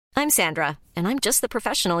I'm Sandra, and I'm just the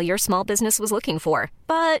professional your small business was looking for.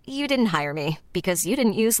 But you didn't hire me because you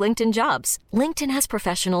didn't use LinkedIn Jobs. LinkedIn has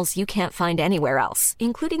professionals you can't find anywhere else,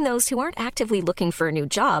 including those who aren't actively looking for a new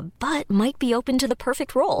job, but might be open to the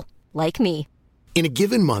perfect role, like me. In a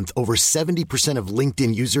given month, over 70% of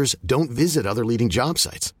LinkedIn users don't visit other leading job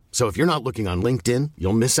sites. So if you're not looking on LinkedIn,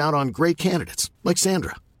 you'll miss out on great candidates like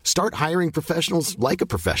Sandra. Start hiring professionals like a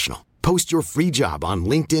professional. Post your free job on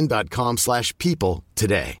linkedin.com/people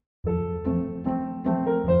today.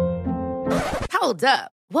 Hold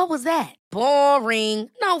up. What was that? Boring.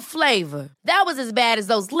 No flavor. That was as bad as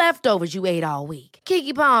those leftovers you ate all week.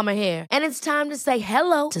 Keke Palmer here, and it's time to say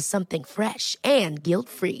hello to something fresh and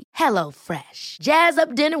guilt-free. Hello Fresh. Jazz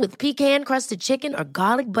up dinner with pecan-crusted chicken or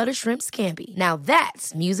garlic butter shrimp scampi. Now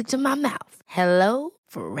that's music to my mouth. Hello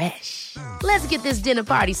Fresh. Let's get this dinner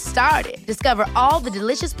party started. Discover all the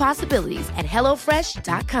delicious possibilities at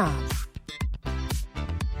hellofresh.com.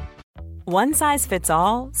 One size fits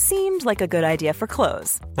all seemed like a good idea for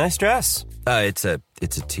clothes. Nice dress. It's a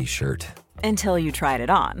t-shirt. Until you tried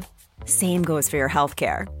it on. Same goes for your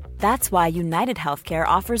healthcare. That's why United Healthcare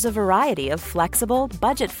offers a variety of flexible,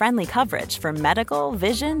 budget-friendly coverage for medical,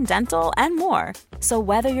 vision, dental, and more. So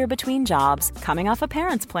whether you're between jobs, coming off a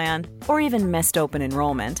parent's plan, or even missed open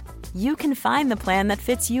enrollment, you can find the plan that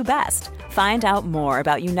fits you best. Find out more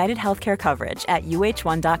about United Healthcare coverage at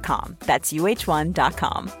uh1.com. That's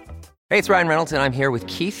uh1.com. Hey, it's Ryan Reynolds, and I'm here with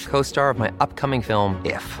Keith, co-star of my upcoming film,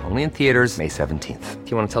 If, only in theaters May 17th.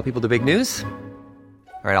 Do you want to tell people the big news?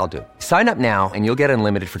 All right, I'll do it. Sign up now and you'll get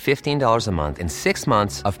unlimited for $15 a month and 6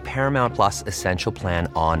 months of Paramount Plus Essential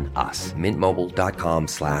Plan on us.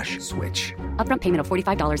 MintMobile.com/switch. Upfront payment of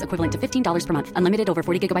 $45 equivalent to $15 per month. Unlimited over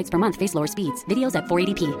 40 gigabytes per month. Face lower speeds. Videos at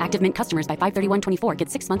 480p. Active Mint customers by 531.24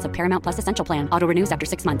 get 6 months of Paramount Plus Essential Plan. Auto renews after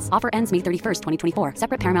 6 months. Offer ends May 31st, 2024.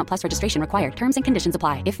 Separate Paramount Plus registration required. Terms and conditions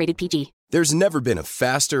apply if rated PG. There's never been a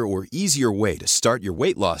faster or easier way to start your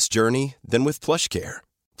weight loss journey than with PlushCare.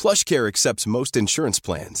 PlushCare accepts most insurance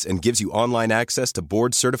plans and gives you online access to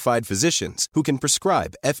board-certified physicians who can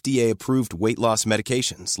prescribe FDA-approved weight loss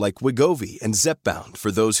medications like Wegovy and Zepbound for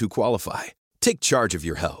those who qualify. Take charge of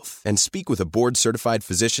your health and speak with a board-certified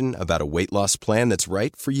physician about a weight loss plan that's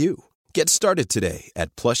right for you. Get started today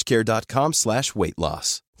at plushcare.com/weight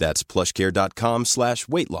loss. That's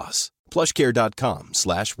plushcare.com/weight loss.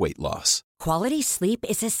 plushcare.com/weight loss. Quality sleep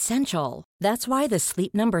is essential. That's why the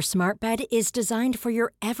Sleep Number Smart Bed is designed for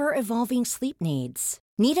your ever-evolving sleep needs.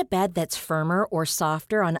 Need a bed that's firmer or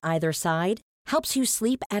softer on either side? Helps you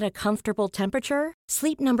sleep at a comfortable temperature?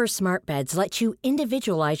 Sleep Number Smart Beds let you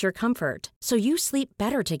individualize your comfort, so you sleep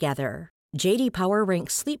better together. J.D. Power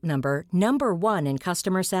ranks Sleep Number number 1 in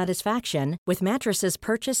customer satisfaction with mattresses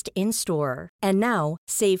purchased in-store. And now,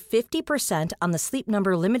 save 50% on the Sleep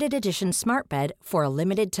Number Limited Edition Smart Bed for a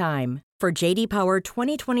limited time. For J.D. Power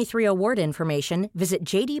 2023 award information, visit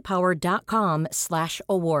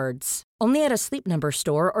jdpower.com/awards. Only at a Sleep Number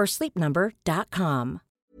store or sleepnumber.com.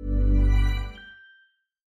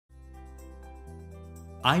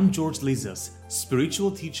 I'm George Lizos,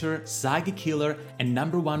 spiritual teacher, psychic healer, and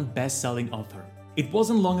 #1 best-selling author. It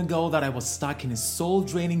wasn't long ago that I was stuck in a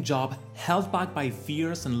soul-draining job, held back by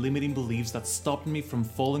fears and limiting beliefs that stopped me from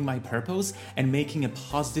following my purpose and making a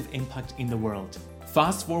positive impact in the world.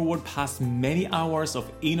 Fast forward past many hours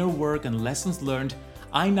of inner work and lessons learned,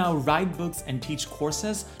 I now write books and teach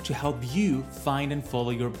courses to help you find and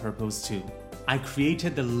follow your purpose too. I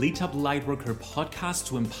created the Lit Up Lightworker podcast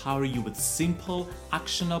to empower you with simple,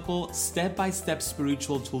 actionable, step-by-step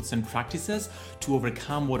spiritual tools and practices to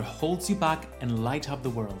overcome what holds you back and light up the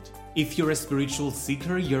world. If you're a spiritual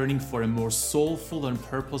seeker yearning for a more soulful and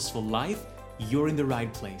purposeful life, you're in the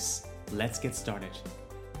right place. Let's get started.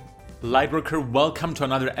 Lightworker, welcome to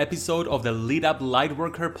another episode of the Lit Up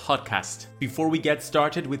Lightworker podcast. Before we get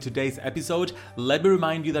started with today's episode, let me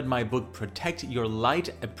remind you that my book Protect Your Light,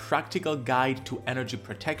 a practical guide to energy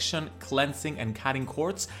protection, cleansing, and cutting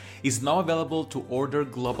cords, is now available to order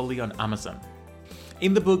globally on Amazon.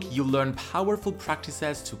 In the book, you'll learn powerful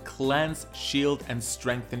practices to cleanse, shield, and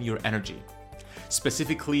strengthen your energy.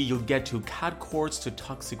 Specifically, you'll get to cut cords to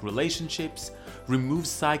toxic relationships, remove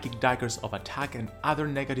psychic daggers of attack and other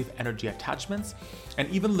negative energy attachments, and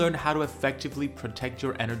even learn how to effectively protect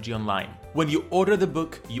your energy online. When you order the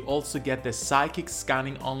book, you also get the Psychic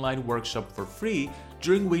Scanning Online Workshop for free,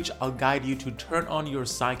 during which I'll guide you to turn on your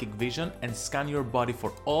psychic vision and scan your body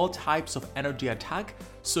for all types of energy attack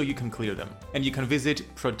so you can clear them. And you can visit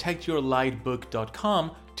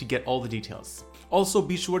protectyourlightbook.com to get all the details. Also,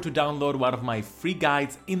 be sure to download one of my free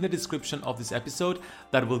guides in the description of this episode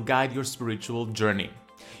that will guide your spiritual journey.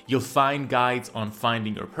 You'll find guides on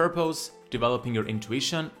finding your purpose, developing your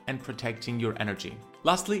intuition, and protecting your energy.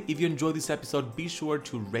 Lastly, if you enjoyed this episode, be sure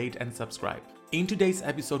to rate and subscribe. In today's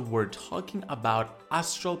episode, we're talking about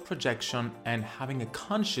astral projection and having a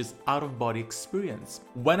conscious out-of-body experience.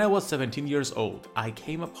 When I was 17 years old, I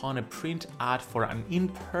came upon a print ad for an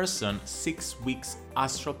in-person 6 weeks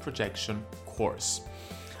astral projection course.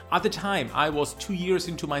 At the time, I was 2 years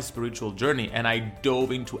into my spiritual journey and I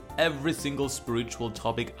dove into every single spiritual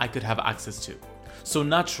topic I could have access to. So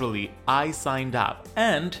naturally, I signed up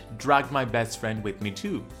and dragged my best friend with me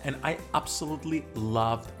too. And I absolutely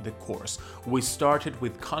loved the course. We started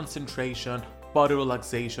with concentration, body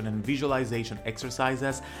relaxation, and visualization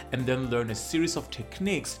exercises, and then learned a series of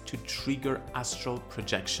techniques to trigger astral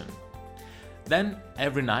projection. Then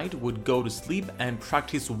every night would go to sleep and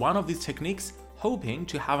practice one of these techniques, hoping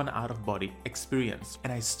to have an out-of-body experience.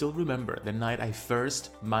 And I still remember the night I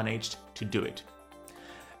first managed to do it.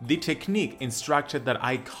 The technique instructed that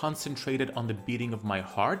I concentrated on the beating of my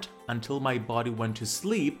heart until my body went to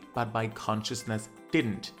sleep, but my consciousness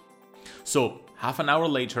didn't. So half an hour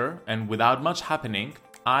later, and without much happening,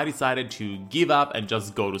 I decided to give up and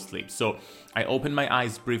just go to sleep. So I opened my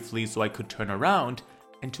eyes briefly so I could turn around,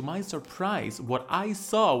 and to my surprise, what I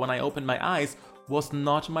saw when I opened my eyes was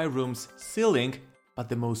not my room's ceiling, but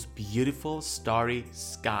the most beautiful starry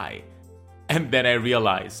sky. And then I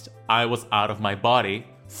realized I was out of my body,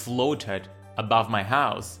 floated above my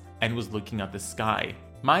house, and was looking at the sky.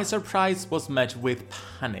 My surprise was met with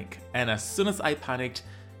panic, and as soon as I panicked,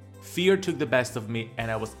 fear took the best of me and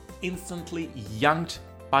I was instantly yanked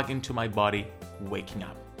back into my body, waking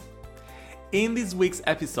up. In this week's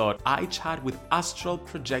episode, I chat with astral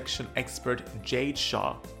projection expert Jade,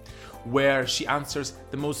 where she answers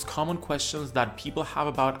the most common questions that people have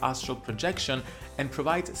about astral projection and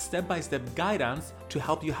provides step-by-step guidance to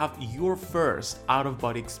help you have your first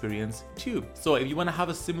out-of-body experience too. So if you want to have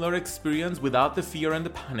a similar experience without the fear and the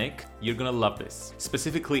panic, you're gonna love this.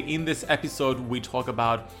 Specifically in this episode, we talk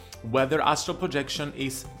about whether astral projection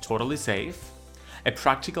is totally safe, a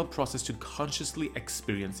practical process to consciously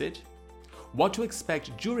experience it, what to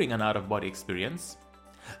expect during an out-of-body experience,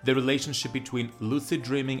 the relationship between lucid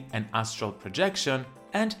dreaming and astral projection,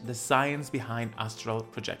 and the science behind astral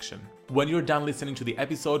projection. When you're done listening to the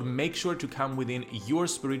episode, make sure to come within your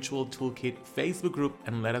Spiritual Toolkit Facebook group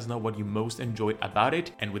and let us know what you most enjoyed about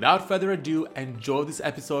it. And without further ado, enjoy this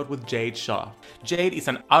episode with Jade Shaw. Jade is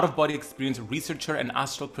an out-of-body experience researcher and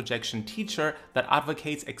astral projection teacher that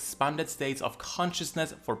advocates expanded states of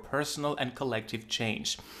consciousness for personal and collective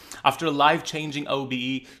change. After a life-changing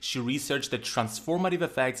OBE, she researched the transformative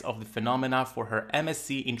effects of the phenomena for her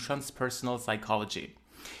MSc in transpersonal psychology.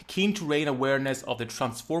 Keen to raise awareness of the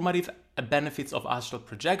transformative benefits of astral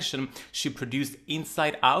projection, she produced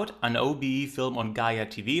Inside Out, an OBE film on Gaia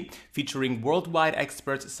TV, featuring worldwide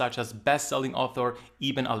experts such as best-selling author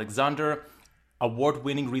Eben Alexander,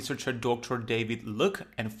 award-winning researcher Dr. David Luke,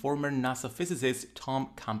 and former NASA physicist Tom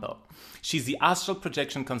Campbell. She's the astral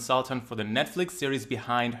projection consultant for the Netflix series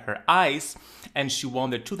Behind Her Eyes, and she won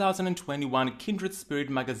the 2021 Kindred Spirit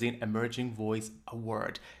Magazine Emerging Voice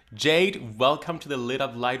Award. Jade, welcome to the Lit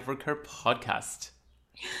Up Lightworker podcast.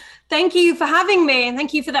 Thank you for having me, and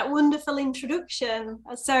thank you for that wonderful introduction.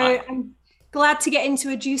 I'm glad to get into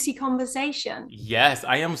a juicy conversation. Yes,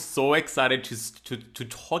 I am so excited to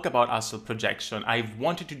talk about astral projection. I've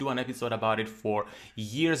wanted to do an episode about it for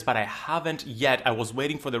years, but I haven't yet. I was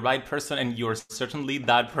waiting for the right person, and you're certainly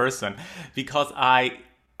that person, because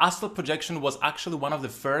astral projection was actually one of the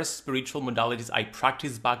first spiritual modalities I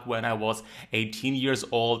practiced back when I was 18 years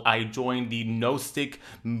old. I joined the Gnostic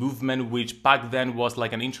movement, which back then was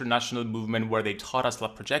like an international movement where they taught astral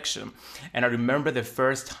projection. And I remember the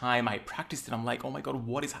first time I practiced it, I'm like, oh my God,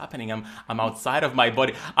 what is happening? I'm outside of my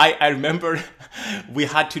body. I remember we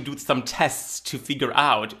had to do some tests to figure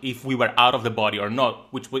out if we were out of the body or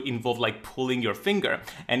not, which would involve like pulling your finger.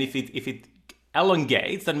 And if it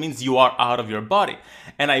elongates, that means you are out of your body.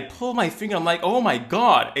 And I pull my finger, I'm like, oh my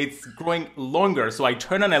God, it's growing longer. So I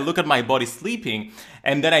turn and I look at my body sleeping,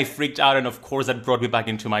 and then I freaked out, and of course that brought me back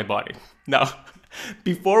into my body. Now,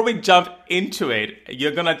 before we jump into it,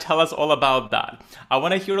 you're gonna tell us all about that. I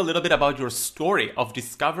wanna hear a little bit about your story of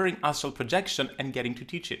discovering astral projection and getting to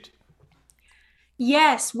teach it.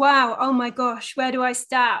 Yes. Wow. Oh my gosh. Where do I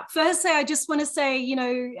start? Firstly, I just want to say,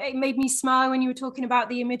 it made me smile when you were talking about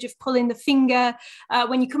the image of pulling the finger.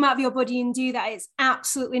 When you come out of your body and do that, it's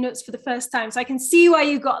absolutely nuts for the first time. So I can see why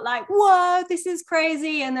you got like, whoa, this is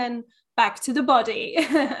crazy. And then back to the body.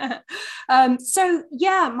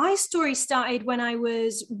 My story started when I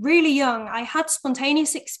was really young. I had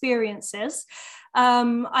spontaneous experiences.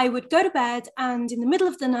 I would go to bed, and in the middle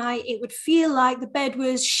of the night, it would feel like the bed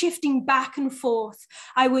was shifting back and forth.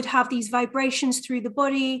 I would have these vibrations through the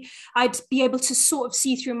body. I'd be able to sort of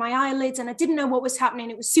see through my eyelids, and I didn't know what was happening.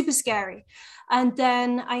 It was super scary. And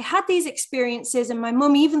then I had these experiences, and my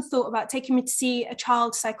mum even thought about taking me to see a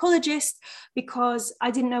child psychologist because I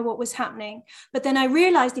didn't know what was happening. But then I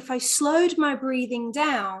realized if I slowed my breathing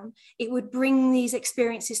down, it would bring these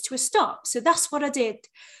experiences to a stop. So that's what I did.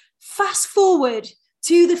 Fast forward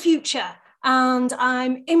to the future, and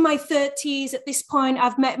I'm in my 30s at this point.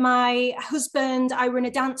 I've met my husband. I run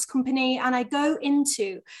a dance company, and I go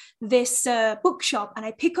into this bookshop, and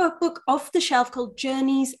I pick up a book off the shelf called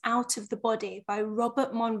Journeys Out of the Body by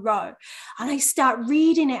Robert Monroe. And I start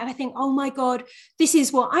reading it, and I think, oh my God, this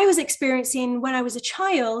is what I was experiencing when I was a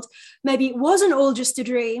child. Maybe it wasn't all just a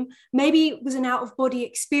dream. Maybe it was an out-of-body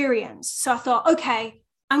experience. So I thought, okay,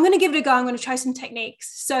 I'm going to give it a go. I'm going to try some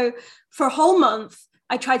techniques. So for a whole month,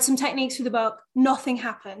 I tried some techniques for the book. Nothing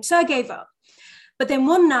happened. So I gave up. But then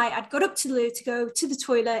one night I'd got up to the loo to go to the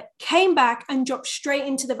toilet, came back and dropped straight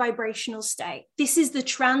into the vibrational state. This is the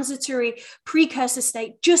transitory precursor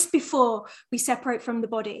state just before we separate from the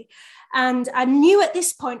body. And I knew at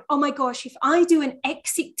this point, oh my gosh, if I do an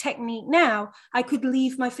exit technique now, I could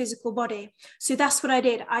leave my physical body. So that's what I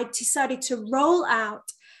did. I decided to roll out.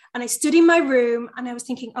 And I stood in my room, and I was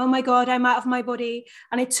thinking, oh my God, I'm out of my body.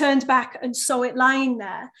 And I turned back and saw it lying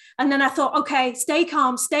there. And then I thought, okay, stay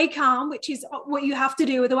calm, which is what you have to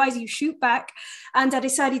do. Otherwise you shoot back. And I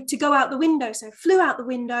decided to go out the window. So I flew out the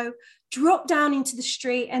window, dropped down into the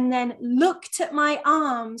street, and then looked at my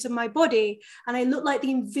arms and my body. And I looked like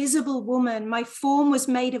the invisible woman. My form was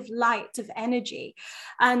made of light, of energy.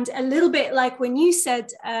 And a little bit like when you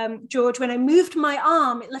said, George, when I moved my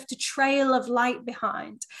arm, it left a trail of light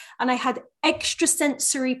behind. And I had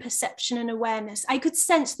extrasensory perception and awareness. I could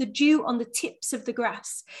sense the dew on the tips of the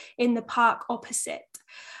grass in the park opposite.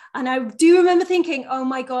 And I do remember thinking, oh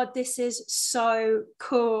my God, this is so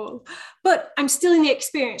cool. But I'm still in the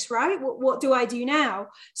experience, right? What do I do now?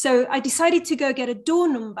 So I decided to go get a door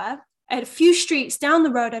number at a few streets down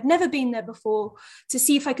the road. I'd never been there before, to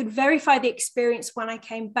see if I could verify the experience when I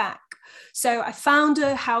came back. So I found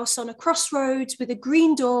a house on a crossroads with a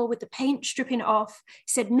green door with the paint stripping off. It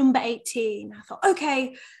said number 18. I thought,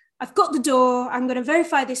 okay, I've got the door. I'm going to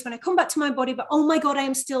verify this when I come back to my body, but oh my God, I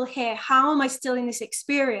am still here. How am I still in this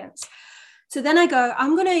experience? So then I go,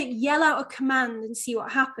 I'm going to yell out a command and see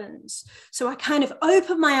what happens. So I kind of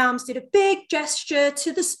opened my arms, did a big gesture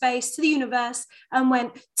to the space, to the universe, and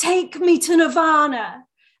went, take me to Nirvana.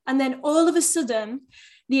 And then all of a sudden,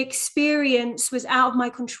 the experience was out of my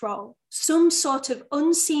control. Some sort of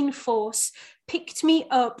unseen force picked me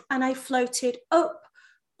up, and I floated up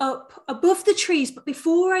above the trees. But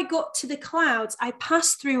before I got to the clouds, I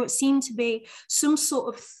passed through what seemed to be some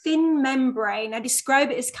sort of thin membrane. I describe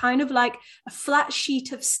it as kind of like a flat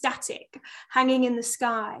sheet of static hanging in the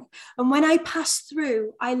sky. And when I passed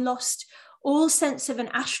through, I lost all sense of an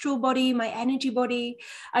astral body, my energy body.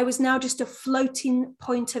 I was now just a floating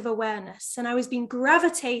point of awareness, and I was being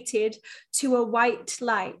gravitated to a white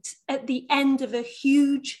light at the end of a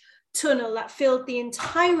huge tunnel that filled the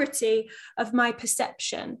entirety of my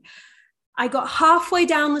perception. I got halfway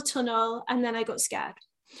down the tunnel, and then I got scared.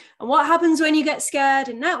 And what happens when you get scared?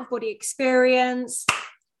 An out-of-body experience,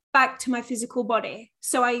 back to my physical body.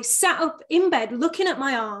 So I sat up in bed looking at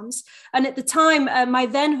my arms, and at the time my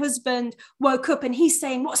then husband woke up, and he's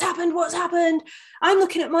saying, what's happened? I'm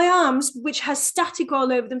looking at my arms, which has static all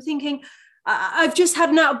over them, thinking, I've just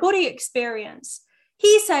had an out-of-body experience.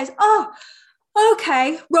 He says, oh,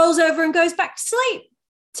 okay, rolls over and goes back to sleep.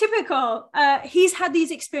 Typical. He's had these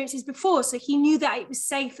experiences before, so he knew that it was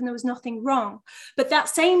safe and there was nothing wrong. But that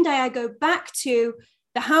same day, I go back to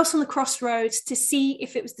the house on the crossroads to see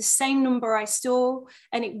if it was the same number I saw,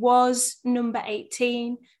 and it was number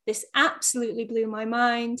 18. This absolutely blew my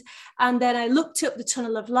mind. And then I looked up the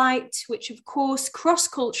tunnel of light, which of course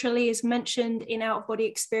cross-culturally is mentioned in out-of-body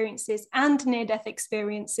experiences and near-death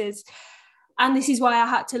experiences. And this is why I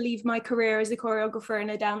had to leave my career as a choreographer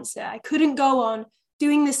and a dancer. I couldn't go on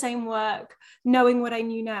doing the same work, knowing what I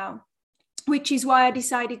knew now, which is why I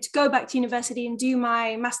decided to go back to university and do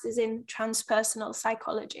my master's in transpersonal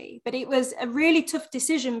psychology. But it was a really tough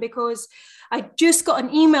decision, because I just got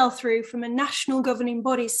an email through from a national governing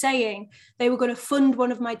body saying they were going to fund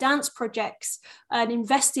one of my dance projects and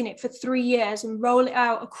invest in it for 3 years and roll it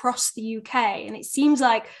out across the UK. And it seems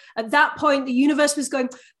like at that point, the universe was going,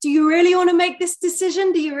 do you really want to make this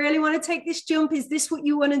decision? Do you really want to take this jump? Is this what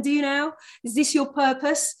you want to do now? Is this your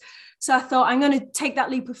purpose? So I thought, I'm going to take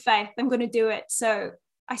that leap of faith. I'm going to do it. So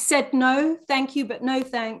I said, no, thank you, but no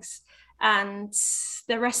thanks. And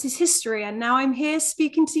the rest is history. And now I'm here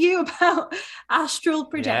speaking to you about astral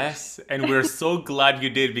projection. Yes, and we're so glad you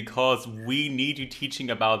did, because we need you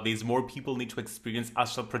teaching about this. More people need to experience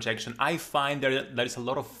astral projection. I find there's a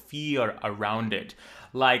lot of fear around it.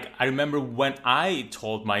 Like, I remember when I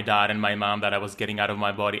told my dad and my mom that I was getting out of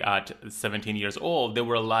my body at 17 years old, they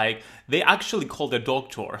were like, they actually called a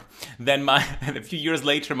doctor. Then a few years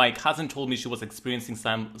later, my cousin told me she was experiencing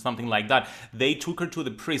something like that. They took her to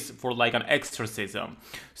the priest for like an exorcism.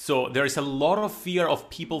 So there's a lot of fear of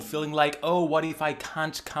people feeling like, oh, what if I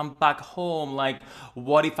can't come back home? Like,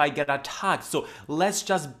 what if I get attacked? So let's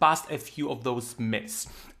just bust a few of those myths.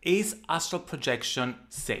 Is astral projection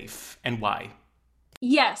safe, and why?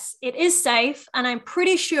 Yes, it is safe. And I'm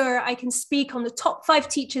pretty sure I can speak on the top 5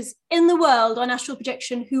 teachers in the world on astral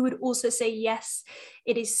projection who would also say, yes,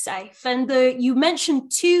 it is safe. And you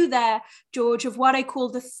mentioned 2 there, George, of what I call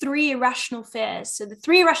the 3 irrational fears. So the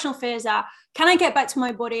 3 irrational fears are, can I get back to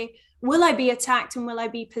my body? Will I be attacked? And will I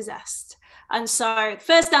be possessed? And so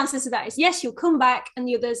first answer to that is yes, you'll come back. And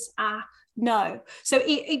the others are no. So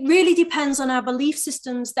it really depends on our belief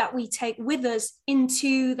systems that we take with us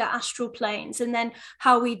into the astral planes, and then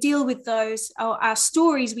how we deal with those, or our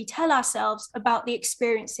stories we tell ourselves about the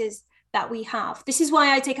experiences that we have. This is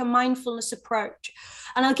why I take a mindfulness approach.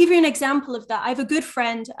 And I'll give you an example of that. I have a good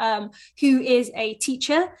friend who is a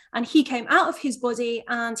teacher, and he came out of his body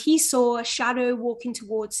and he saw a shadow walking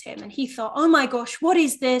towards him. And he thought, oh my gosh, what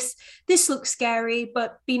is this? This looks scary.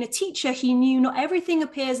 But being a teacher, he knew not everything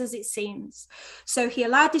appears as it seems. So he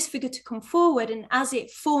allowed this figure to come forward. And as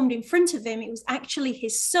it formed in front of him, it was actually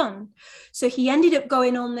his son. So he ended up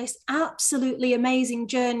going on this absolutely amazing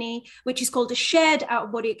journey, which is called a shared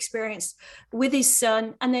out-of-body experience with his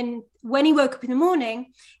son. And then when he woke up in the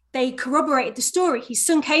morning, they corroborated the story. His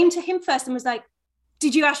son came to him first and was like,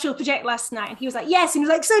 did you astral project last night? And he was like, yes. And he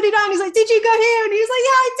was like, so did I. And he's like, did you go here? And he was like,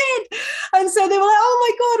 yeah, I did. And so they were like, oh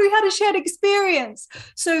my God, we had a shared experience.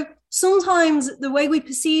 So sometimes the way we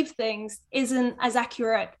perceive things isn't as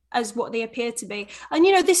accurate as what they appear to be. And,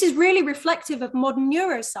 you know, this is really reflective of modern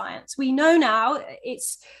neuroscience. We know now,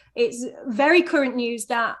 it's very current news,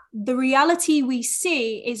 that the reality we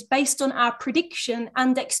see is based on our prediction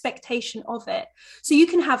and expectation of it. So you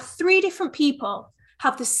can have 3 different people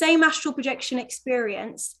have the same astral projection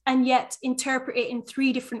experience and yet interpret it in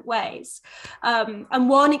 3 different ways. And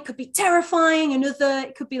one, it could be terrifying. Another,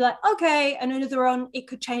 it could be like, okay. And another one, it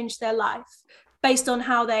could change their life based on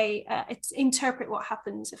how they interpret what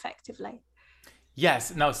happens effectively.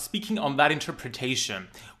 Yes. Now, speaking on that interpretation,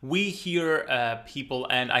 we hear people,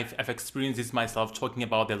 and I've experienced this myself, talking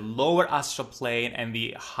about the lower astral plane and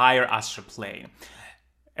the higher astral plane.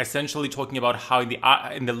 Essentially talking about how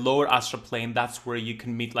in the lower astral plane, that's where you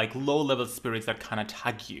can meet like low-level spirits that can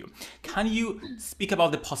attack you. Can you speak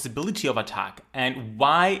about the possibility of attack and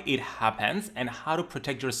why it happens and how to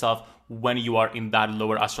protect yourself when you are in that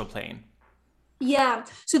lower astral plane? Yeah.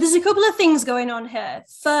 So there's a couple of things going on here.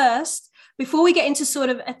 First, before we get into sort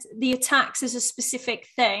of the attacks as a specific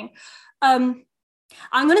thing, I'm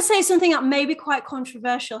going to say something that may be quite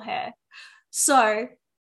controversial here. So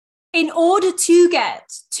in order to get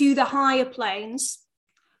to the higher planes,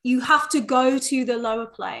 you have to go to the lower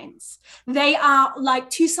planes. They are like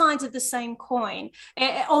 2 sides of the same coin,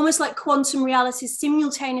 almost like quantum reality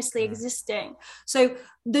simultaneously existing. So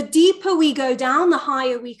the deeper we go down, the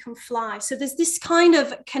higher we can fly. So there's this kind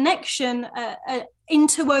of connection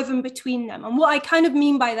interwoven between them. And what I kind of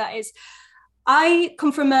mean by that is, I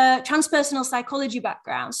come from a transpersonal psychology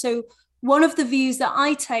background. So one of the views that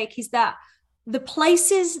I take is that the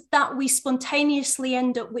places that we spontaneously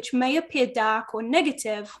end up, which may appear dark or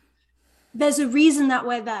negative, there's a reason that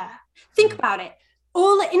we're there. Think about it.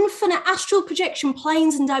 All the infinite astral projection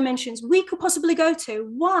planes and dimensions we could possibly go to.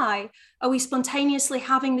 Why are we spontaneously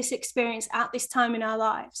having this experience at this time in our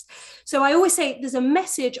lives? So I always say there's a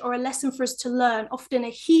message or a lesson for us to learn, often a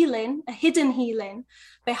healing, a hidden healing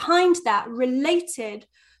behind that, related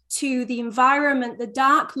to the environment, the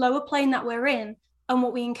dark lower plane that we're in and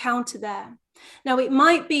what we encounter there. Now, it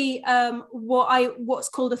might be what's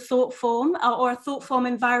called a thought form or a thought form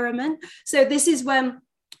environment. So this is when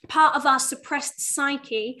part of our suppressed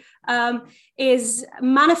psyche is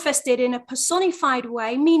manifested in a personified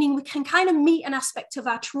way, meaning we can kind of meet an aspect of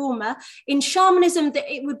our trauma. In shamanism,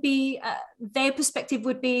 it would be, their perspective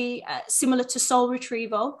would be similar to soul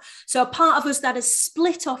retrieval. So a part of us that is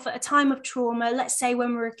split off at a time of trauma, let's say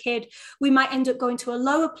when we're a kid, we might end up going to a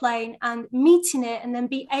lower plane and meeting it, and then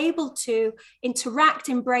be able to interact,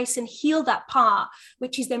 embrace, and heal that part,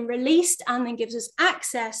 which is then released and then gives us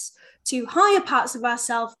access to higher parts of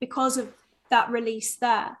ourselves because of that release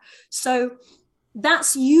there. So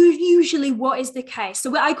that's usually what is the case. So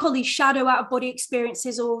what I call these shadow out of body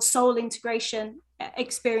experiences or soul integration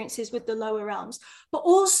experiences with the lower realms. But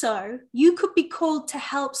also you could be called to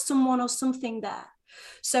help someone or something there.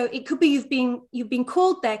 So it could be you've been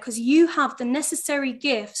called there because you have the necessary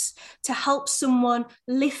gifts to help someone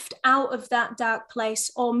lift out of that dark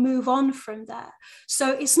place or move on from there.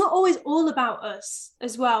 So it's not always all about us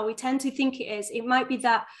as well. We tend to think it is. It might be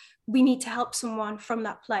that we need to help someone from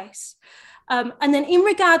that place. And then in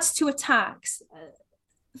regards to attacks,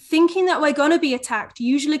 thinking that we're going to be attacked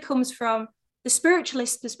usually comes from the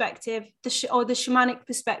spiritualist perspective, or the shamanic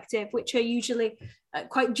perspective, which are usually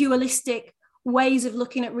quite dualistic ways of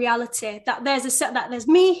looking at reality, that there's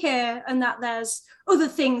me here and that there's other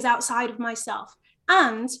things outside of myself.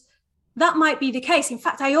 And that might be the case. In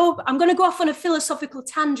fact, I'm going to go off on a philosophical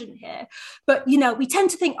tangent here, but we tend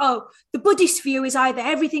to think, oh, the Buddhist view is either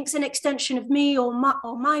everything's an extension of me or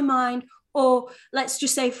my mind, or let's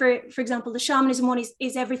just say, for example, the shamanism one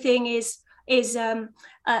is everything is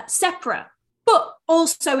separate, but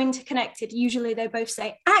also interconnected. Usually they both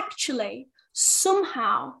say, actually,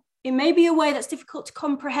 somehow, it may be a way that's difficult to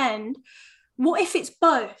comprehend. What if it's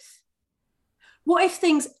both? What if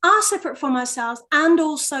things are separate from ourselves and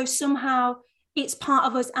also somehow it's part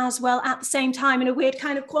of us as well at the same time, in a weird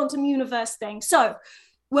kind of quantum universe thing? So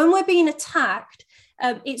when we're being attacked,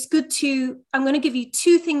 it's good I'm going to give you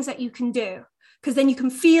two things that you can do, because then you can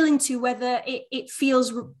feel into whether it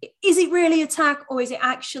feels, is it really attack, or is it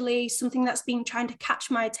actually something that's been trying to catch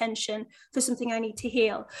my attention for something I need to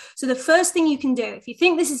heal? So the first thing you can do, if you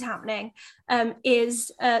think this is happening, is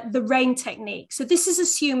the rain technique. So this is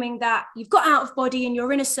assuming that you've got out of body and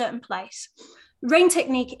you're in a certain place. Rain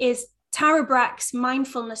technique is Tara Brach's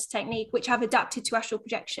mindfulness technique, which I've adapted to astral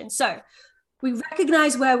projection. So we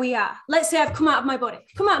recognize where we are. Let's say I've come out of my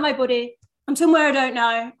body. I'm somewhere I don't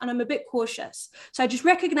know, and I'm a bit cautious. So I just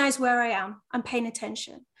recognize where I am. I'm paying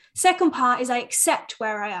attention. Second part is I accept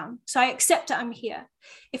where I am. So I accept that I'm here.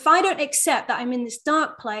 If I don't accept that I'm in this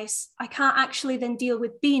dark place, I can't actually then deal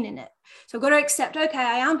with being in it. So I've got to accept, okay,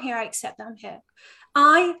 I am here. I accept that I'm here.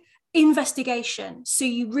 Investigation. So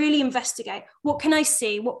you really investigate. What can I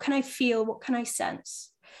see? What can I feel? What can I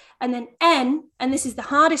sense? And then N, and this is the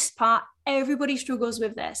hardest part, everybody struggles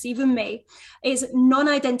with this, even me, is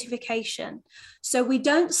non-identification. So we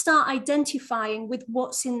don't start identifying with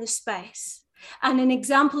what's in the space. And an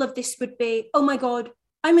example of this would be, oh my God,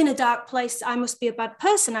 I'm in a dark place. I must be a bad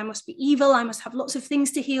person. I must be evil. I must have lots of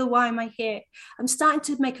things to heal. Why am I here? I'm starting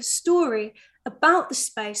to make a story about the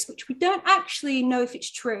space, which we don't actually know if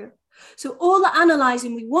it's true. So all the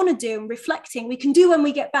analyzing we want to do and reflecting, we can do when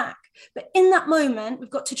we get back. But in that moment, we've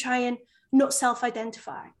got to try and not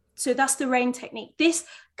self-identify. So that's the rain technique. This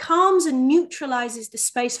calms and neutralizes the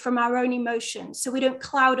space from our own emotions, so we don't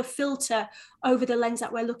cloud a filter over the lens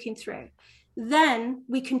that we're looking through. Then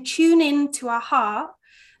we can tune in to our heart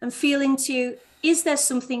and feel into, is there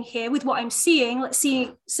something here with what I'm seeing? Let's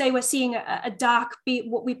say we're seeing a dark being,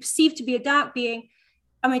 what we perceive to be a dark being.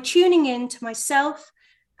 Am I tuning in to myself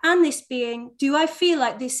and this being? Do I feel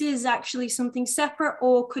like this is actually something separate,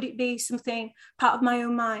 or could it be something part of my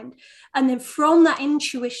own mind? And then from that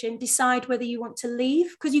intuition, decide whether you want to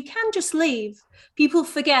leave, because you can just leave. People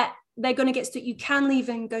forget they're going to get stuck. You can leave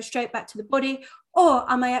and go straight back to the body. Or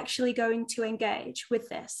am I actually going to engage with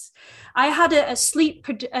this? I had a sleep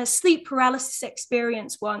paralysis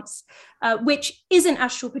experience once, which isn't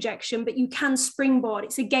astral projection, but you can springboard.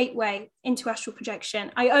 It's a gateway into astral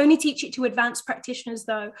projection. I only teach it to advanced practitioners,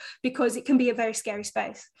 though, because it can be a very scary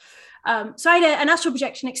space. So I had an astral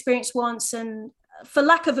projection experience once, and for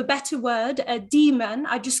lack of a better word, a demon,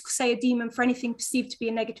 I just say a demon for anything perceived to be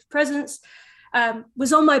a negative presence,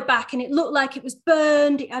 was on my back, and it looked like it was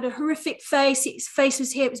burned. It had a horrific face. Its face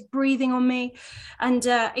was here. It was breathing on me, and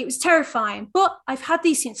it was terrifying. But I've had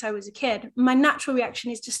these since I was a kid. My natural reaction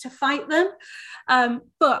is just to fight them.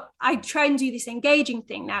 But I try and do this engaging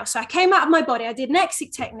thing now. So I came out of my body. I did an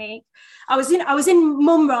exit technique. I was in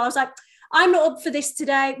mum roll. I was like, I'm not up for this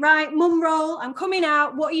today, right? Mum roll. I'm coming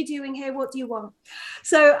out. What are you doing here? What do you want?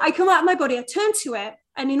 So I come out of my body. I turn to it,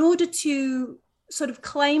 and in order to sort of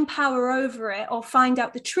claim power over it or find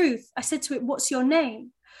out the truth, I said to it, what's your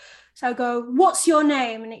name? So I go, what's your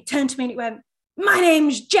name? And it turned to me and it went, my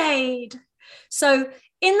name's Jade. So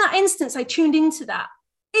in that instance, I tuned into that.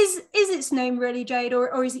 Is its name really Jade,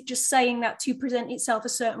 or is it just saying that to present itself a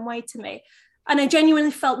certain way to me? And I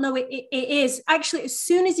genuinely felt, no, it is. Actually, as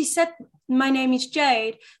soon as he said, my name is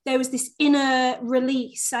Jade, there was this inner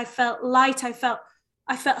release. I felt light. I felt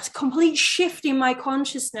a complete shift in my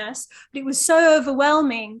consciousness, but it was so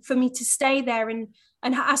overwhelming for me to stay there and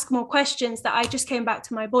and ask more questions, that I just came back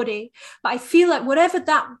to my body. But I feel like whatever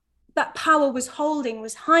that power was holding,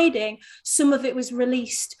 was hiding, some of it was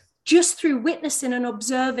released just through witnessing and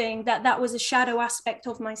observing that was a shadow aspect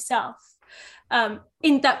of myself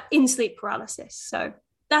in sleep paralysis. So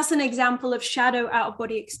that's an example of shadow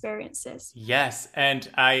out-of-body experiences. Yes, and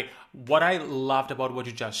what I loved about what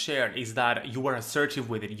you just shared is that you were assertive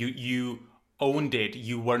with it. You owned it.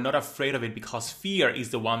 You were not afraid of it, because fear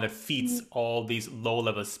is the one that feeds all these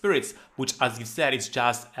low-level spirits, which, as you said, is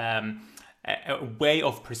just a way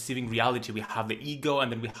of perceiving reality. We have the ego,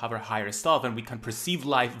 and then we have our higher self, and we can perceive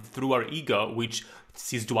life through our ego, which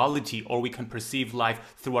sees duality, or we can perceive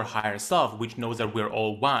life through our higher self, which knows that we're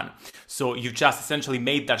all one. So you just essentially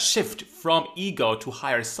made that shift from ego to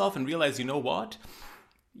higher self and realized, you know what?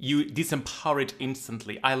 You disempower it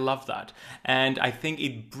instantly. I love that. And I think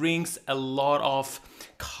it brings a lot of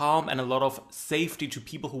calm and a lot of safety to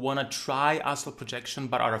people who want to try astral projection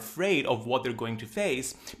but are afraid of what they're going to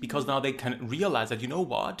face, because now they can realize that, you know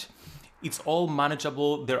what? It's all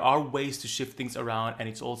manageable. There are ways to shift things around, and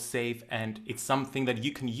it's all safe, and it's something that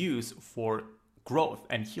you can use for growth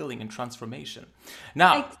and healing and transformation.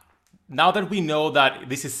 Now that we know that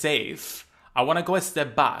this is safe, I want to go a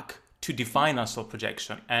step back to define astral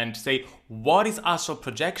projection and say, what is astral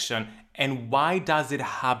projection and why does it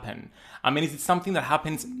happen? I mean, is it something that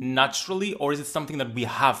happens naturally, or is it something that we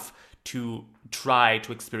have to try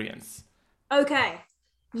to experience? Okay.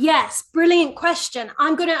 Yes, brilliant question.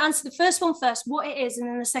 I'm going to answer the first one first, what it is, and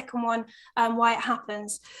then the second one, why it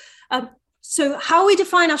happens. So how we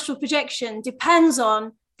define astral projection depends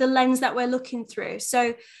on the lens that we're looking through.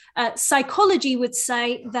 So psychology would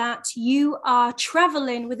say that you are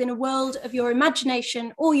traveling within a world of your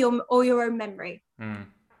imagination or your own memory.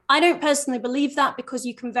 I don't personally believe that, because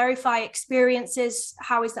you can verify experiences.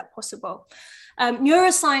 How is that possible?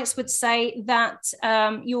 Neuroscience would say that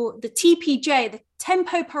the TPJ, the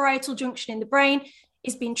tempoparietal junction in the brain,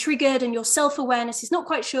 is being triggered, and your self-awareness is not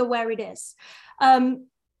quite sure where it is.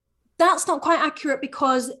 That's not quite accurate,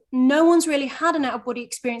 because no one's really had an out-of-body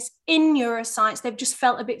experience in neuroscience. They've just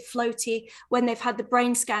felt a bit floaty when they've had the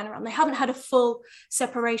brain scan around. They haven't had a full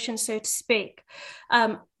separation, so to speak.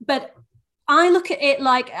 But I look at it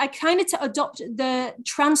like I kind of adopt the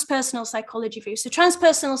transpersonal psychology view. So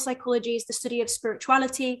transpersonal psychology is the study of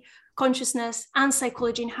spirituality, consciousness, and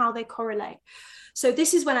psychology and how they correlate. So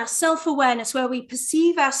this is when our self-awareness, where we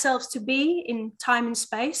perceive ourselves to be in time and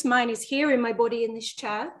space, mine is here in my body in this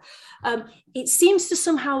chair, it seems to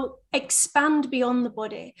somehow expand beyond the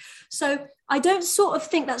body. So I don't sort of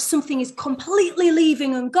think that something is completely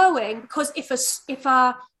leaving and going, because if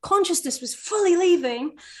our consciousness was fully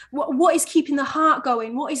leaving, what is keeping the heart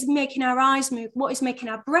going? What is making our eyes move? What is making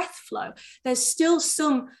our breath flow? There's still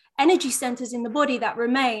some energy centers in the body that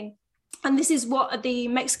remain. And this is what the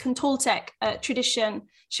Mexican Toltec tradition,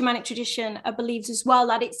 shamanic tradition, believes as well,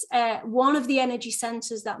 that it's one of the energy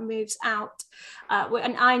centers that moves out.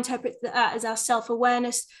 And I interpret that as our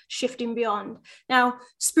self-awareness shifting beyond. Now,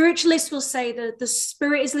 spiritualists will say that the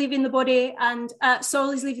spirit is leaving the body, and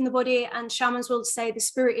soul is leaving the body, and shamans will say the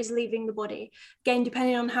spirit is leaving the body. Again,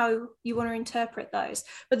 depending on how you want to interpret those.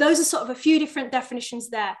 But those are sort of a few different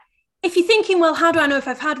definitions there. If you're thinking, well, how do I know if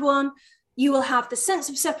I've had one? You will have the sense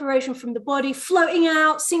of separation from the body, floating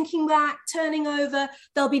out, sinking back, turning over.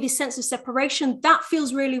 There'll be this sense of separation. That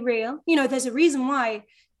feels really real. You know, there's a reason why,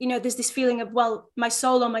 you know, there's this feeling of, well, my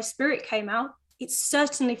soul or my spirit came out. It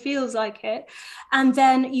certainly feels like it. And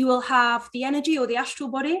then you will have the energy or the astral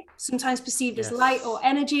body, sometimes perceived as light or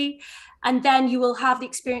energy. And then you will have the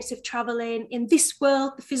experience of traveling in this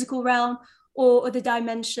world, the physical realm, or other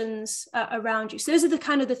dimensions around you. So those are the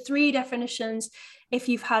kind of the three definitions if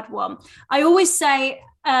you've had one. I always say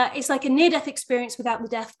it's like a near-death experience without the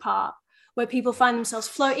death part, where people find themselves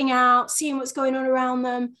floating out, seeing what's going on around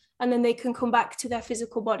them, and then they can come back to their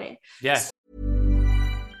physical body. Yes.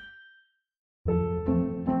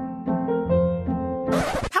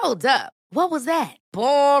 Hold up. What was that?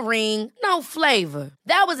 Boring. No flavor.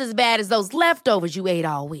 That was as bad as those leftovers you ate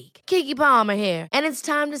all week. Keke Palmer here, and it's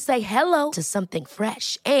time to say hello to something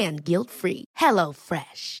fresh and guilt-free. Hello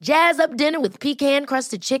Fresh. Jazz up dinner with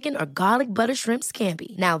pecan-crusted chicken or garlic butter shrimp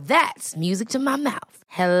scampi. Now that's music to my mouth.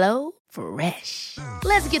 Hello Fresh.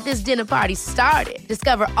 Let's get this dinner party started.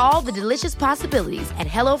 Discover all the delicious possibilities at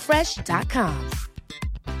HelloFresh.com.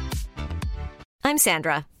 I'm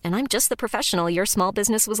Sandra, and I'm just the professional your small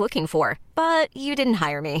business was looking for. But you didn't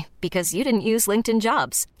hire me because you didn't use LinkedIn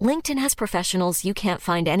Jobs. LinkedIn has professionals you can't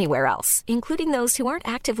find anywhere else, including those who aren't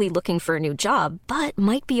actively looking for a new job, but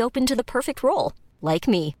might be open to the perfect role, like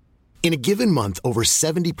me. In a given month, over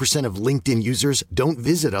 70% of LinkedIn users don't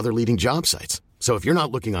visit other leading job sites. So if you're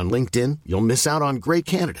not looking on LinkedIn, you'll miss out on great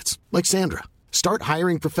candidates like Sandra. Start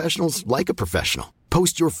hiring professionals like a professional.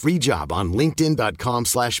 Post your free job on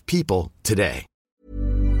linkedin.com/people today.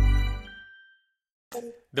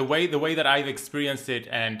 The way that I've experienced it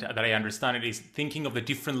and that I understand it is thinking of the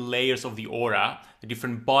different layers of the aura, the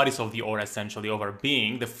different bodies of the aura, essentially, of our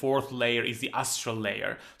being. The fourth layer is the astral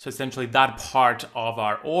layer. So essentially that part of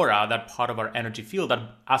our aura, that part of our energy field, that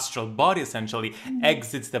astral body essentially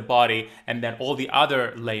exits the body, and then all the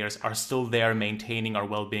other layers are still there maintaining our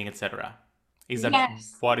well-being, etc. Is that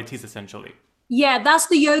what it is essentially? Yeah, that's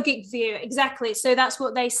the yogic view. Exactly. So that's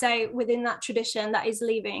what they say within that tradition that is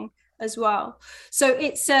leaving as well. So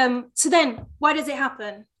it's so then why does it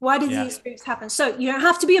happen? Why does the experience happen? So you don't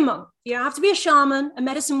have to be a monk, you don't have to be a shaman, a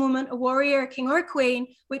medicine woman, a warrior, a king, or a queen,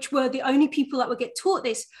 which were the only people that would get taught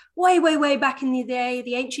this way back in the day.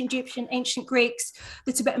 The ancient Egyptian, ancient Greeks,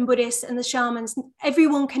 the Tibetan Buddhists, and the shamans.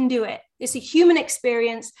 Everyone can do it. It's a human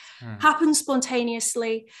experience, happens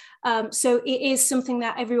spontaneously. So it is something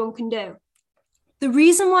that everyone can do. The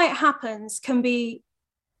reason why it happens can be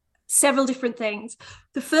several different things.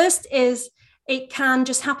 The first is it can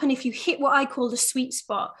just happen if you hit what I call the sweet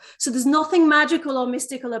spot. So there's nothing magical or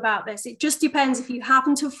mystical about this. It just depends if you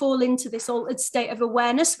happen to fall into this altered state of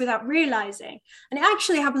awareness without realizing. And it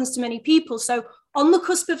actually happens to many people. So on the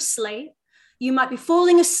cusp of sleep, you might be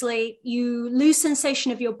falling asleep, you lose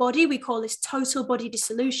sensation of your body. We call this total body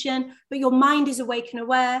dissolution, but your mind is awake and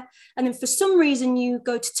aware. And then for some reason you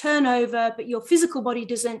go to turn over, but your physical body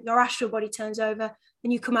doesn't, your astral body turns over,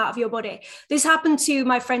 and you come out of your body. This happened to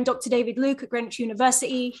my friend, Dr. David Luke at Greenwich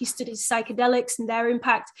University. He studied psychedelics and their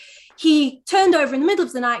impact. He turned over in the middle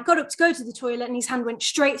of the night, got up to go to the toilet, and his hand went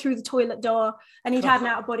straight through the toilet door, and he'd had an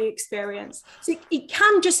out-of-body experience. So it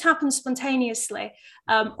can just happen spontaneously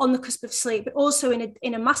on the cusp of sleep, but also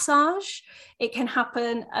in a massage. It can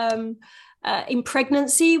happen in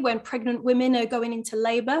pregnancy when pregnant women are going into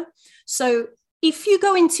labor. So if you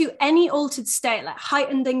go into any altered state, like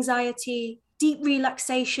heightened anxiety, deep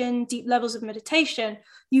relaxation, deep levels of meditation,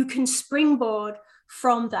 you can springboard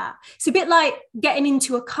from that. It's a bit like getting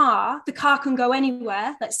into a car. The car can go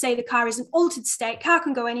anywhere. Let's say the car is an altered state, car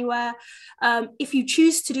can go anywhere. If you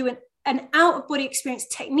choose to do an out-of-body experience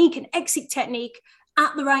technique, an exit technique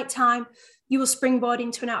at the right time, you will springboard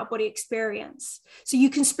into an out-of-body experience. So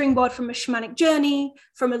you can springboard from a shamanic journey,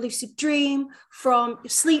 from a lucid dream, from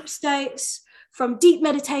your sleep states, from deep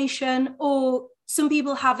meditation, or some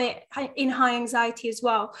people have it in high anxiety as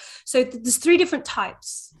well. So there's three different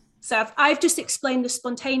types. So I've just explained the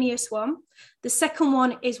spontaneous one. The second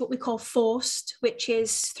one is what we call forced, which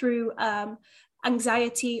is through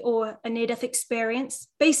anxiety or a near-death experience.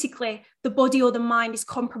 Basically, the body or the mind is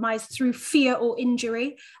compromised through fear or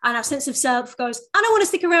injury, and our sense of self goes, I don't want to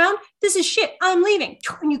stick around. This is shit. I'm leaving.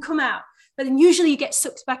 And you come out. But then usually you get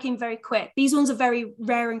sucked back in very quick. These ones are very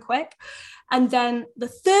rare and quick. And then the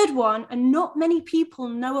third one, and not many people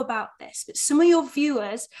know about this, but some of your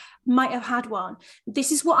viewers might have had one.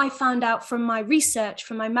 This is what I found out from my research,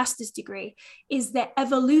 from my master's degree, is the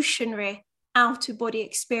evolutionary out-of-body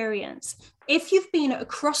experience. If you've been at a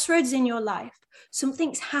crossroads in your life,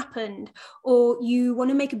 something's happened, or you want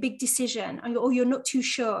to make a big decision, or you're not too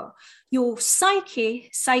sure, your psyche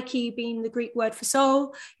being the Greek word for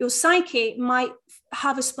soul, your psyche might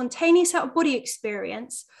have a spontaneous out-of-body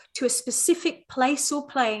experience to a specific place or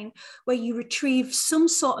plane where you retrieve some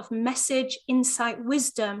sort of message, insight,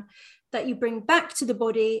 wisdom that you bring back to the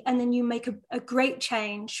body, and then you make a great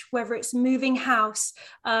change, whether it's moving house,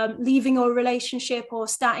 leaving a relationship or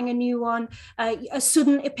starting a new one, a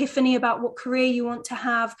sudden epiphany about what career you want to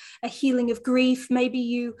have, a healing of grief. Maybe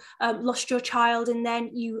you lost your child and then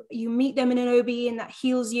you meet them in an OBE and that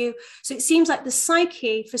heals you. So it seems like the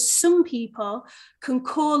psyche for some people can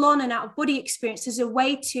call on an out-of-body experience as a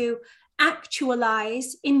way to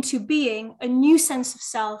actualize into being a new sense of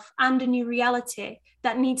self and a new reality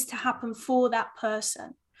that needs to happen for that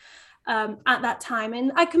person at that time.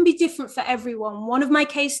 And that can be different for everyone. One of my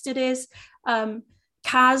case studies,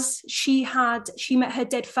 Kaz, she met her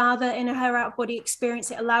dead father in her out-of-body experience.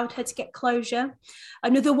 It allowed her to get closure.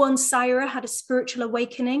 Another one, Syra, had a spiritual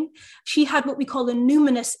awakening. She had what we call a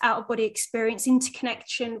numinous out-of-body experience,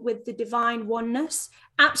 interconnection with the divine oneness.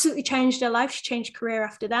 Absolutely changed her life. She changed career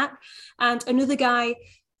after that. And another guy,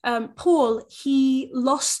 Paul, he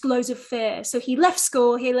lost loads of fear. So he left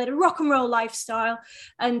school, he led a rock and roll lifestyle,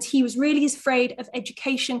 and he was really afraid of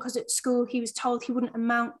education because at school he was told he wouldn't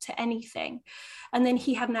amount to anything. And then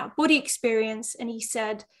he had an out-of-body experience, and he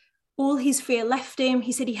said all his fear left him.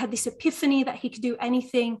 He said he had this epiphany that he could do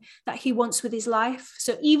anything that he wants with his life.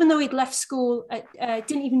 So even though he'd left school,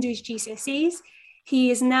 didn't even do his GCSEs,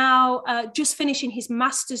 He is now just finishing his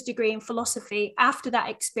master's degree in philosophy. After that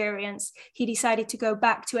experience, he decided to go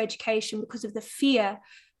back to education because of the fear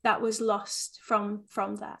that was lost from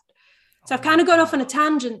that. So I've kind of gone off on a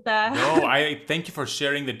tangent there. No, I thank you for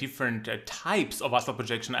sharing the different types of astral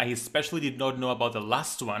projection. I especially did not know about the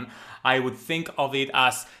last one. I would think of it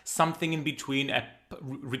as something in between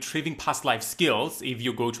retrieving past life skills if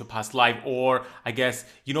you go to a past life, or I guess,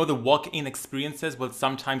 you know, the walk-in experiences where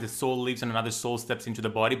sometimes the soul leaves and another soul steps into the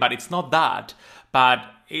body, but it's not that. But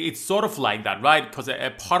it's sort of like that, right? Because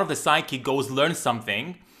a part of the psyche goes learn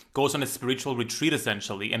something, goes on a spiritual retreat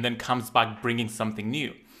essentially, and then comes back bringing something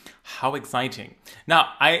new. How exciting. Now,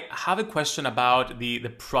 I have a question about the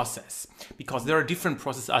process, because there are different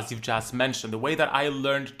processes, as you've just mentioned. The way that I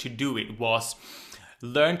learned to do it was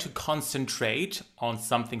learn to concentrate on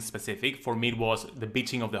something specific. For me, it was the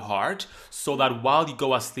beating of the heart, so that while you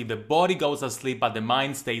go asleep, the body goes asleep, but the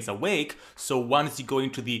mind stays awake. So once you go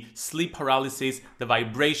into the sleep paralysis, the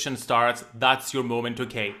vibration starts. That's your moment.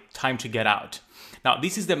 Okay, time to get out. Now,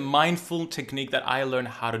 this is the mindful technique that I learned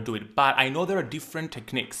how to do it, but I know there are different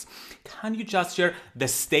techniques. Can you just share the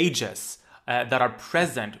stages that are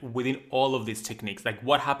present within all of these techniques? Like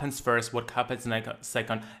what happens first, what happens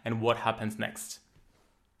second, and what happens next?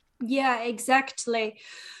 Yeah, exactly.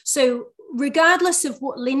 So regardless of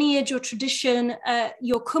what lineage or tradition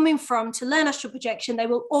you're coming from to learn astral projection, they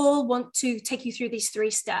will all want to take you through these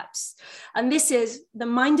 3 steps. And this is the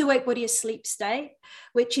mind awake, body asleep state,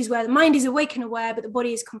 which is where the mind is awake and aware, but the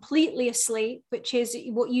body is completely asleep, which is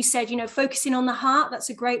what you said, you know, focusing on the heart.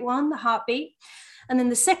 That's a great one, the heartbeat. And then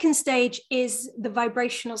the second stage is the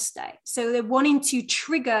vibrational state. So they're wanting to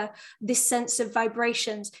trigger this sense of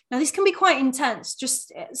vibrations. Now, this can be quite intense.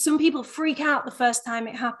 Just some people freak out the first time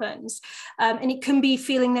it happens. And it can be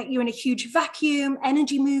feeling that you're in a huge vacuum,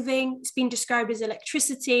 energy moving. It's been described as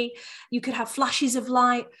electricity. You could have flashes of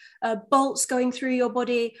light, bolts going through your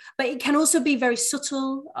body, but it can also be very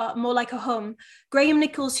subtle, more like a hum. Graham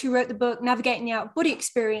Nichols, who wrote the book Navigating the Out-of-Body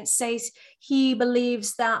Experience, says he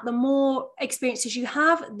believes that the more experiences you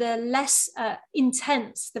have, the less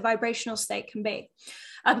intense the vibrational state can be.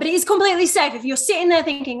 But it is completely safe. If you're sitting there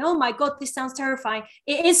thinking, oh my God, this sounds terrifying,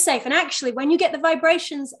 it is safe. And actually, when you get the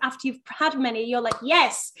vibrations after you've had many, you're like,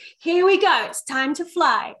 yes, here we go. It's time to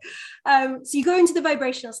fly. So you go into the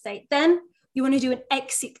vibrational state. Then you want to do an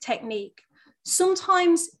exit technique.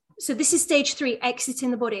 Sometimes, so this is stage 3,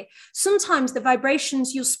 exiting the body. Sometimes the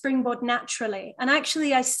vibrations you'll springboard naturally. And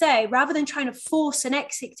actually I say, rather than trying to force an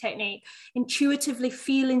exit technique, intuitively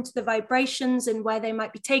feel into the vibrations and where they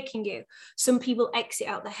might be taking you. Some people exit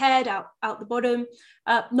out the head, out the bottom,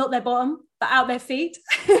 not their bottom, but out their feet,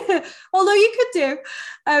 although you could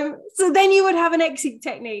do. So then you would have an exit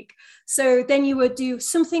technique. So then you would do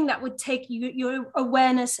something that would take your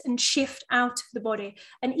awareness and shift out of the body.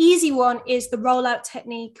 An easy one is the rollout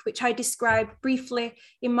technique, which I described briefly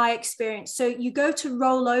in my experience. So you go to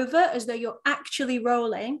roll over as though you're actually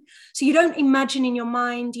rolling. So you don't imagine in your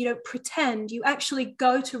mind, you don't pretend, you actually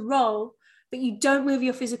go to roll, but you don't move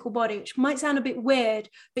your physical body, which might sound a bit weird,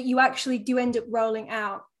 but you actually do end up rolling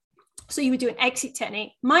out. So you would do an exit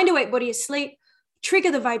technique, mind awake, body asleep,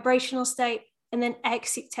 trigger the vibrational state, and then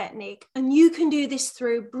exit technique. And you can do this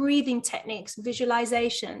through breathing techniques,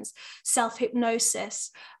 visualizations,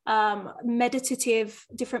 self-hypnosis,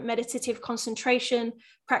 different meditative concentration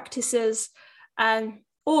practices,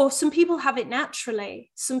 or some people have it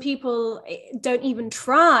naturally. Some people don't even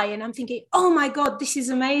try. And I'm thinking, oh my God, this is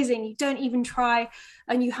amazing. You don't even try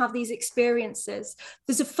and you have these experiences.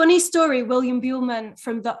 There's a funny story, William Buhlman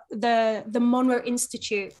from the Monroe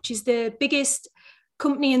Institute, which is the biggest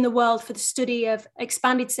company in the world for the study of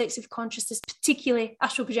expanded states of consciousness, particularly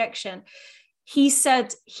astral projection. He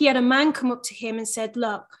said he had a man come up to him and said,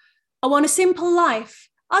 look, I want a simple life.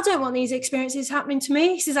 I don't want these experiences happening to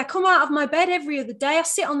me. He says, I come out of my bed every other day. I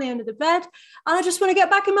sit on the end of the bed and I just want to get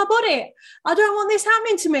back in my body. I don't want this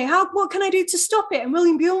happening to me. What can I do to stop it? And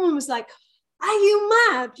William Buhlman was like, are you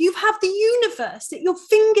mad? You have the universe at your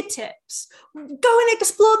fingertips. Go and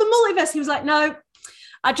explore the multiverse. He was like, no,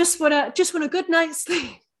 I just want a good night's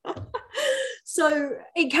sleep. So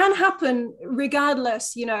it can happen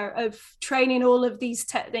regardless, of training all of these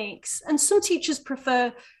techniques. And some teachers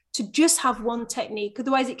prefer to just have one technique.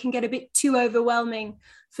 Otherwise, it can get a bit too overwhelming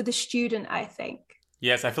for the student, I think.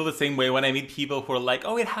 Yes, I feel the same way when I meet people who are like,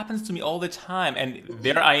 oh, it happens to me all the time. And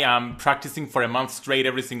there I am practicing for a month straight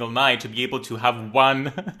every single night to be able to have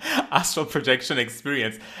one astral projection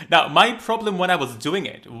experience. Now, my problem when I was doing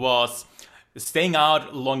it was staying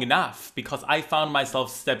out long enough, because I found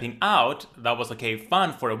myself stepping out. That was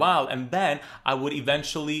fun for a while. And then I would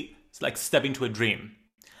eventually step into a dream.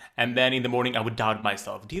 And then in the morning, I would doubt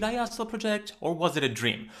myself. Did I astral project or was it a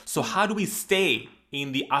dream? So how do we stay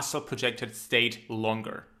in the astral projected state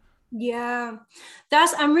longer? Yeah,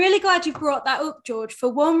 I'm really glad you brought that up, George. For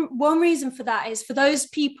one reason for that is for those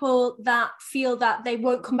people that feel that they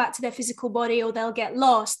won't come back to their physical body or they'll get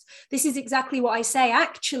lost. This is exactly what I say.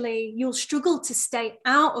 Actually, you'll struggle to stay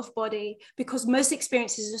out of body because most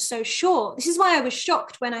experiences are so short. This is why I was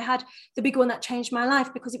shocked when I had the big one that changed my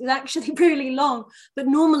life, because it was actually really long, but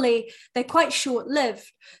normally they're quite short-lived.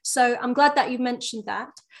 So I'm glad that you mentioned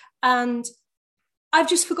that. And I've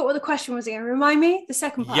just forgot what the question was again. Remind me, the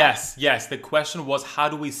second part. Yes. The question was, how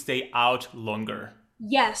do we stay out longer?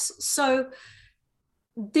 Yes. So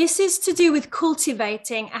this is to do with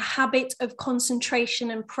cultivating a habit of concentration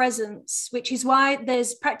and presence, which is why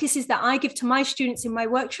there's practices that I give to my students in my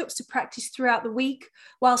workshops to practice throughout the week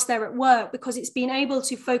whilst they're at work, because it's being able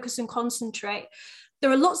to focus and concentrate. There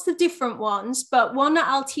are lots of different ones, but one that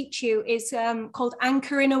I'll teach you is called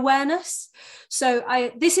anchoring awareness. So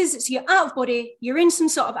you're out of body, you're in some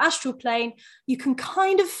sort of astral plane, you can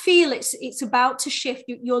kind of feel it's about to shift,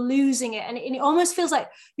 you're losing it, and it almost feels like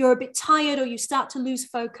you're a bit tired or you start to lose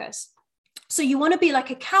focus. So you want to be like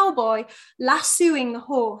a cowboy lassoing the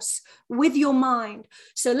horse with your mind.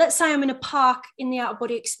 So let's say I'm in a park in the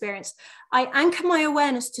out-of-body experience. I anchor my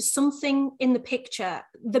awareness to something in the picture,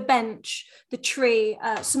 the bench, the tree,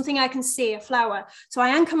 something I can see, a flower. So I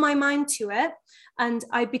anchor my mind to it and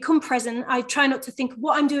I become present. I try not to think of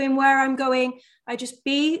what I'm doing, where I'm going. I just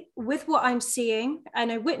be with what I'm seeing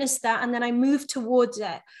and I witness that, and then I move towards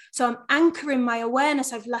it. So I'm anchoring my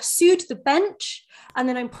awareness. I've lassoed the bench and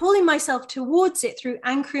then I'm pulling myself towards it through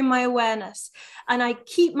anchoring my awareness. And I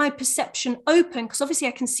keep my perception open because obviously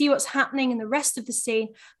I can see what's happening in the rest of the scene,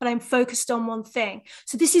 but I'm focused on one thing.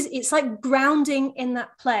 So it's like grounding in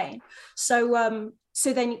that plane. So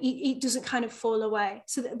then it doesn't kind of fall away.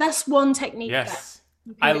 So that's one technique. Yes.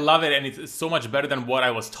 I love it, and it's so much better than what I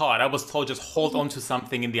was taught. I was told just hold on to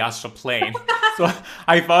something in the astral plane. So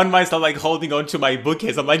I found myself like holding on to my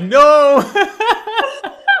bookcase. I'm like, no! Oh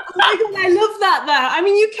my God, I love that though. I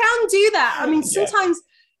mean, you can do that. I mean,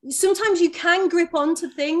 sometimes you can grip onto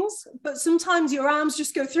things, but sometimes your arms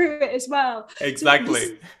just go through it as well. Exactly.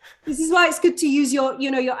 So this is why it's good to use your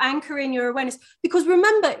anchor in your awareness, because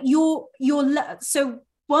remember, so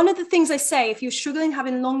one of the things I say, if you're struggling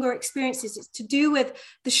having longer experiences, it's to do with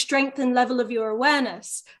the strength and level of your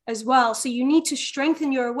awareness as well. So you need to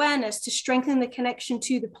strengthen your awareness to strengthen the connection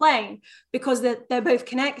to the plane, because they're both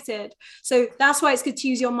connected. So that's why it's good to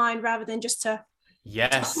use your mind rather than just to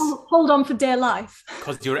hold on for dear life.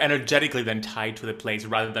 Because you're energetically then tied to the place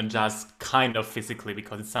rather than just kind of physically,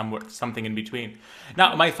 because it's something in between.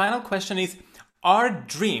 Now, my final question is, are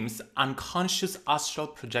dreams unconscious astral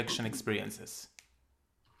projection experiences?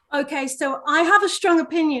 Okay, so I have a strong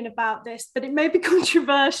opinion about this, but it may be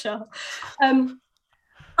controversial. I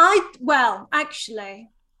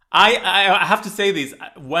have to say this.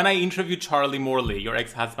 When I interviewed Charlie Morley, your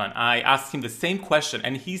ex-husband, I asked him the same question,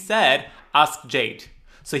 and he said, ask Jade.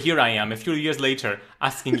 So here I am, a few years later,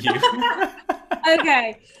 asking you.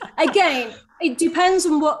 Okay. Again, it depends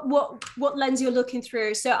on what lens you're looking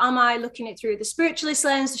through. So am I looking at through the spiritualist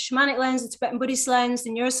lens, the shamanic lens, the Tibetan Buddhist lens,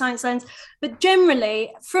 the neuroscience lens? But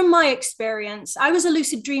generally, from my experience, I was a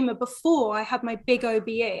lucid dreamer before I had my big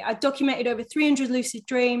OBE. I documented over 300 lucid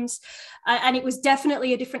dreams, and it was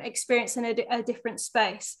definitely a different experience in a different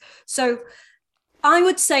space. So I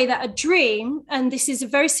would say that a dream, and this is a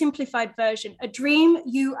very simplified version, a dream,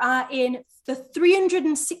 you are in the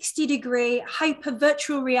 360-degree hyper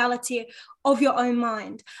virtual reality of your own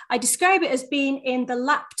mind. I describe it as being in the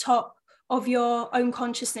laptop of your own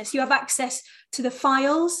consciousness. You have access to the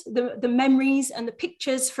files, the memories, and the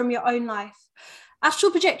pictures from your own life.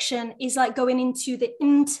 Astral projection is like going into the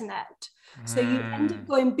internet. So you end up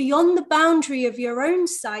going beyond the boundary of your own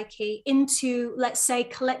psyche into, let's say,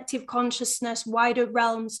 collective consciousness, wider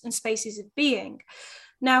realms and spaces of being.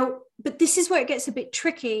 Now, but this is where it gets a bit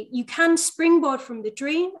tricky. You can springboard from the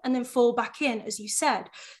dream and then fall back in, as you said.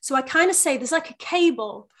 So I kind of say there's like a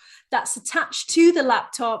cable that's attached to the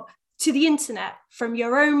laptop, to the internet, from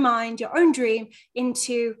your own mind, your own dream,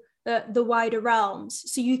 into the wider realms.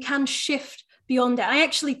 So you can shift beyond it. I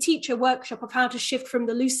actually teach a workshop of how to shift from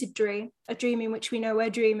the lucid dream, a dream in which we know we're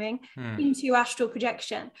dreaming, into astral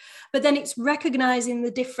projection. But then it's recognizing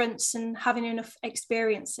the difference and having enough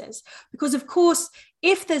experiences. Because of course,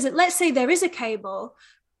 if let's say there is a cable,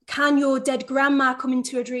 can your dead grandma come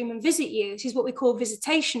into a dream and visit you? This is what we call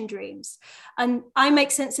visitation dreams. And I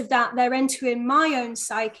make sense of that. They're entering my own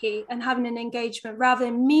psyche and having an engagement rather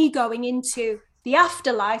than me going into the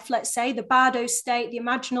afterlife, let's say, the bardo state, the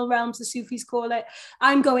imaginal realms, the Sufis call it,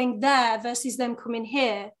 I'm going there versus them coming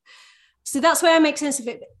here. So that's where I make sense of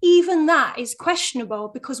it. But even that is questionable,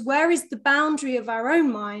 because where is the boundary of our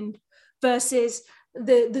own mind versus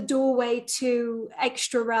the doorway to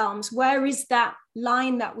extra realms? Where is that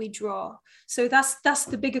line that we draw? So that's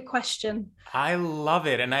the bigger question. I love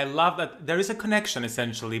it. And I love that there is a connection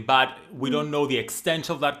essentially, but we don't know the extent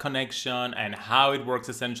of that connection and how it works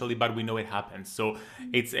essentially, but we know it happens. So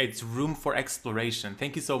it's room for exploration.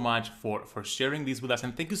 Thank you so much for sharing these with us.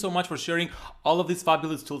 And thank you so much for sharing all of these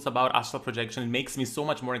fabulous tools about astral projection. It makes me so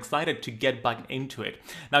much more excited to get back into it.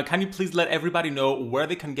 Now, can you please let everybody know where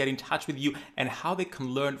they can get in touch with you and how they can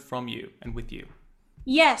learn from you and with you?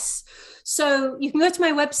 Yes. So you can go to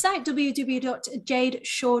my website,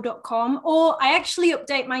 www.jadeshaw.com, or I actually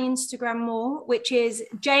update my Instagram more, which is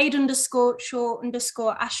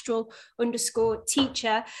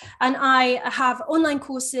Jade_Shaw_Astral_teacher. And I have online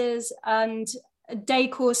courses and day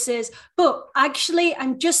courses, but actually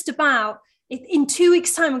I'm just about, in 2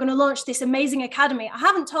 weeks' time, I'm going to launch this amazing academy. I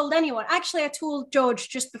haven't told anyone. Actually, I told George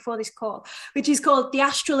just before this call, which is called the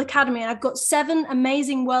Astral Academy. And I've got 7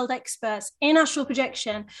 amazing world experts in astral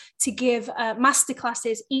projection to give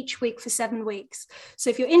masterclasses each week for 7 weeks. So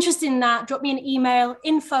if you're interested in that, drop me an email,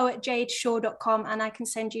 info@jadeshaw.com, and I can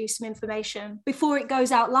send you some information before it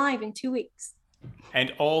goes out live in 2 weeks.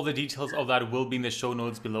 And all the details of that will be in the show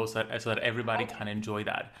notes below so that everybody can enjoy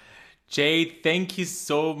that. Jade, thank you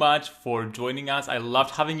so much for joining us. I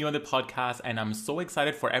loved having you on the podcast, and I'm so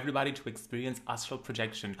excited for everybody to experience astral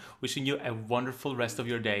projection. Wishing you a wonderful rest of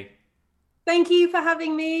your day. Thank you for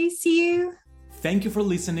having me. See you. Thank you for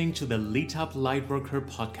listening to the Lit Up Lightworker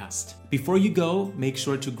podcast. Before you go, make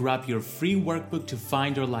sure to grab your free workbook to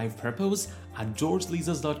find your life purpose at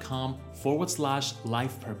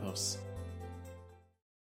georgelizos.com/life purpose.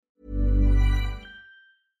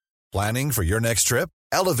 Planning for your next trip?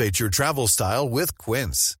 Elevate your travel style with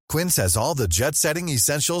Quince. Quince has all the jet-setting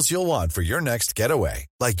essentials you'll want for your next getaway,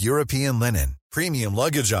 like European linen, premium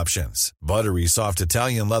luggage options, buttery soft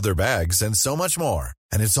Italian leather bags, and so much more.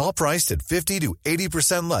 And it's all priced at 50 to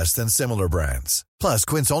 80% less than similar brands. Plus,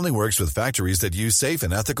 Quince only works with factories that use safe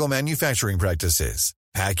and ethical manufacturing practices.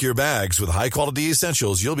 Pack your bags with high-quality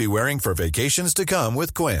essentials you'll be wearing for vacations to come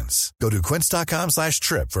with Quince. Go to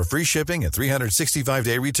quince.com/trip for free shipping and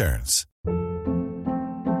 365-day returns.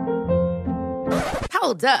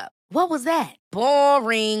 Hold up. What was that?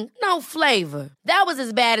 Boring. No flavor. That was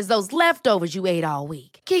as bad as those leftovers you ate all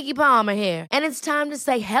week. Keke Palmer here, and it's time to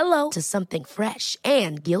say hello to something fresh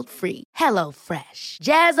and guilt-free. Hello Fresh.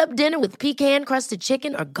 Jazz up dinner with pecan-crusted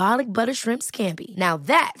chicken or garlic butter shrimp scampi. Now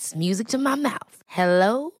that's music to my mouth.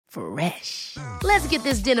 Hello Fresh. Let's get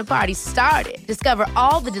this dinner party started. Discover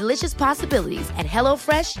all the delicious possibilities at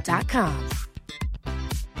HelloFresh.com.